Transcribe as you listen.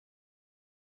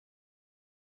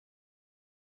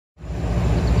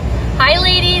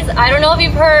I don't know if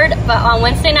you've heard, but on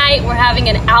Wednesday night we're having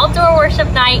an outdoor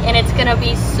worship night and it's gonna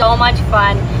be so much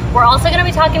fun. We're also gonna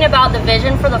be talking about the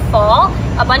vision for the fall,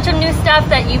 a bunch of new stuff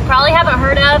that you probably haven't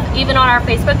heard of even on our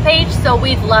Facebook page, so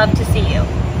we'd love to see you.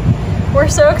 We're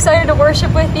so excited to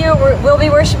worship with you. We'll be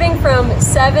worshiping from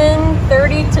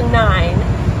 7:30 to 9,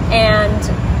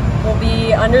 and we'll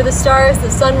be under the stars. The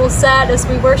sun will set as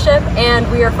we worship, and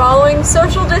we are following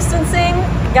social distancing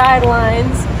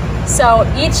guidelines. So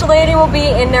each lady will be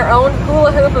in their own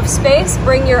hula hoop of space.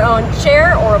 Bring your own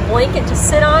chair or a blanket to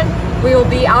sit on. We will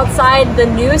be outside the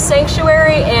new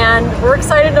sanctuary, and we're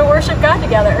excited to worship God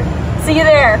together. See you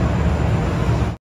there.